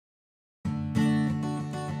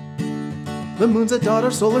The moons that dot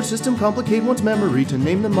our solar system complicate one's memory. To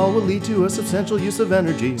name them all will lead to a substantial use of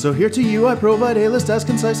energy. So here to you I provide a list as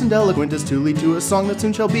concise and eloquent as to lead to a song that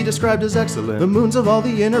soon shall be described as excellent. The moons of all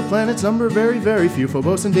the inner planets number very, very few.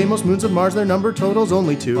 Phobos and Deimos, moons of Mars, their number totals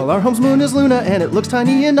only 2. While our home's moon is Luna, and it looks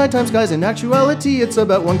tiny in nighttime skies. In actuality, it's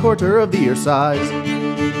about 1/4 of the Earth's size.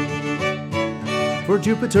 For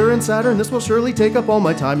Jupiter and Saturn, this will surely take up all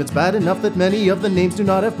my time. It's bad enough that many of the names do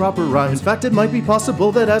not have proper rhymes. In fact, it might be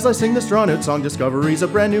possible that as I sing this drawn-out song, discoveries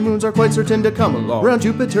of brand new moons are quite certain to come along. Around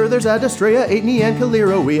Jupiter, there's Adastrea, Aetni, and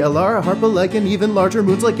Calliope, Elara, Harpa-like, and even larger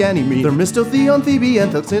moons like Ganymede. Thermistotheon, Thebe,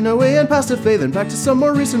 and Thalcinoe, and Pasiphae, then back to some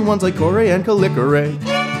more recent ones like Corae and Caliculae.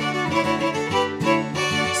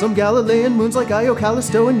 Some Galilean moons like Io,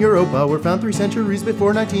 Callisto, and Europa were found 3 centuries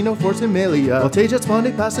before 1904 Symalia. While Tejas,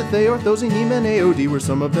 Sponde, Pasiphae, Orthosine, and Aode were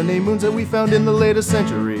some of the name moons that we found in the latest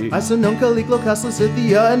century. Isononca, Lyclocas,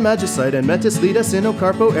 Lysithia, and Magicite, and Metis, Leda,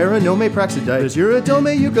 Sinocarpo, Aranome, Praxidite. There's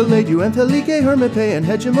Eurydice, Euclid, Euanthelike, Hermippe, and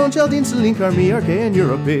Hegemon, Chaldine, Selene, Carmi, Archaea, and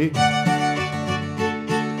Europe.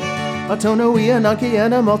 Autonoe,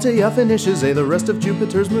 Anankeana, Maltea, Phoeniciae. The rest of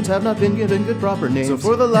Jupiter's moons have not been given good proper names. So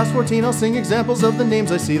for the last 14 I'll sing examples of the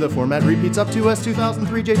names I see. The format repeats up to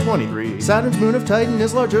S2003J23. Saturn's moon of Titan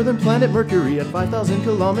is larger than planet Mercury. At 5,000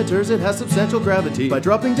 kilometers it has substantial gravity. By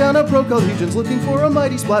dropping down a Procol regions looking for a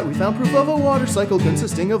mighty splat, we found proof of a water cycle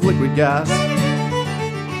consisting of liquid gas.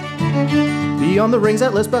 Beyond the rings,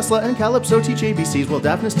 Atlas, Besla, and Calypso teach ABCs, while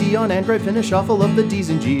Daphnis, Dion, and Great finish off all of the D's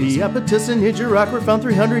and G's. The Iapetus and Higirac were found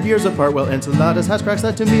 300 years apart, while Enceladus has cracks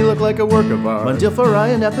that to me look like a work of art.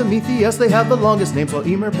 Mundilphari and Epimetheus, they have the longest names, while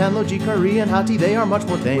Emer, Panlo, Gicari, and Hatti, they are much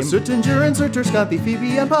more tame. With Sutinger and Surtur,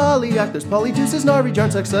 Phoebe, and Polyac, there's Polyteuces, Nari,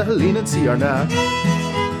 Jarn, Sexa, Helene, and Ciarnac.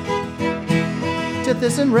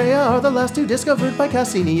 Tethys and Rhea are the last 2 discovered by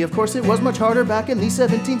Cassini. Of course, it was much harder back in the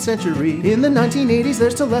 17th century. In the 1980s,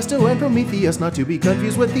 there's Telesto and Prometheus, not to be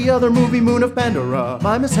confused with the other movie moon of Pandora.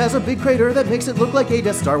 Mimas has a big crater that makes it look like a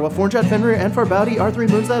Death Star, while Fornjat, Fenrir, and Farbauti are 3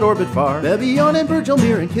 moons that orbit far. Bebion and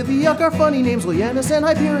Bergelmir and Kiviak are funny names, while Janus and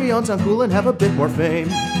Hyperion sound cool and have a bit more fame.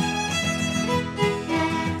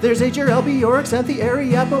 There's Aegir, Albiorix, Xanthi,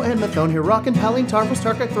 Ariapo, and Methone, Hirak, and Paline, Tarfos,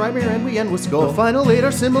 Tarkak, Thrimir, and we end with Skull. The final 8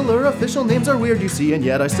 are similar, official names are weird, you see, and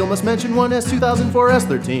yet I still must mention one S2004,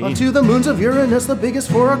 S13. Onto the moons of Uranus, the biggest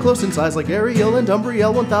 4 are close in size, like Ariel and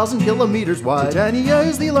Umbriel, 1,000 kilometers wide. Titania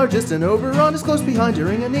is the largest, and Oberon is close behind.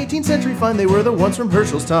 During an 18th century find, they were the ones from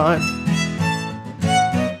Herschel's time.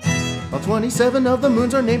 27 of the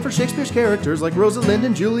moons are named for Shakespeare's characters like Rosalind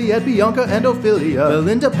and Juliet, Bianca and Ophelia.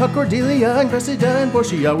 Belinda, Puck, Cordelia, and Cressida and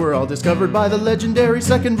Portia were all discovered by the legendary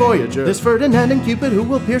second Voyager. There's Ferdinand and Cupid who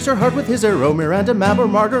will pierce her heart with his arrow. Miranda, Mab, or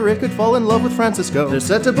Margaret could fall in love with Francisco. There's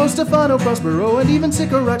Setebo, Stefano, Prospero, and even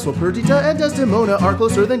Sycorax, while Perdita and Desdemona are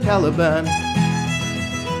closer than Caliban.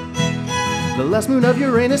 The last moon of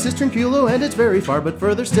Uranus is Trinculo, and it's very far, but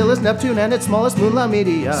further still is Neptune and its smallest moon,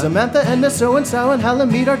 Lamedia. Samantha and Meso and Sao and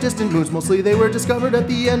Halimede are distant moons, mostly they were discovered at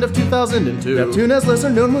the end of 2002. Neptune has lesser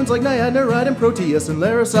known moons like Naiad, and Proteus, and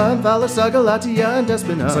Larissa, and Thalassa, Galatea, and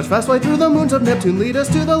Despina. Such fast flight through the moons of Neptune lead us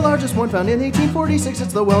to the largest one found in 1846,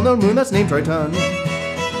 it's the well-known moon that's named Triton.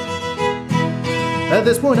 At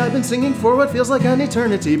this point I've been singing for what feels like an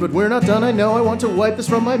eternity, but we're not done, I know, I want to wipe this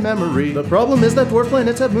from my memory. The problem is that dwarf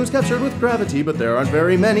planets have moons captured with gravity, but there aren't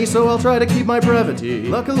very many, so I'll try to keep my brevity.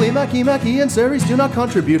 Luckily Makemake and Ceres do not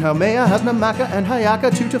contribute. Haumea has Namaka and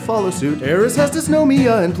Hyaka too to follow suit. Eris has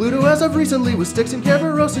Dysnomia, and Pluto as of recently with Styx and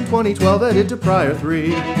Kerberos in 2012 added to Prior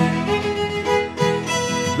 3.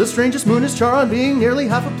 The strangest moon is Charon, being nearly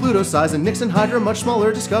half of Pluto's size, and Nix and Hydra much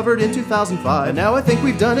smaller, discovered in 2005. And now I think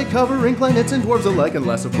we've done it, covering planets and dwarves alike,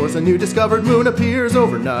 unless of course a new discovered moon appears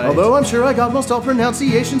overnight. Although I'm sure I got most all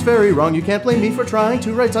pronunciations very wrong, you can't blame me for trying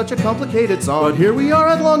to write such a complicated song. But here we are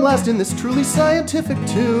at long last in this truly scientific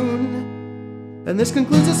tune. And this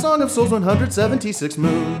concludes the Song of Soul's 176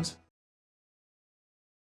 Moons.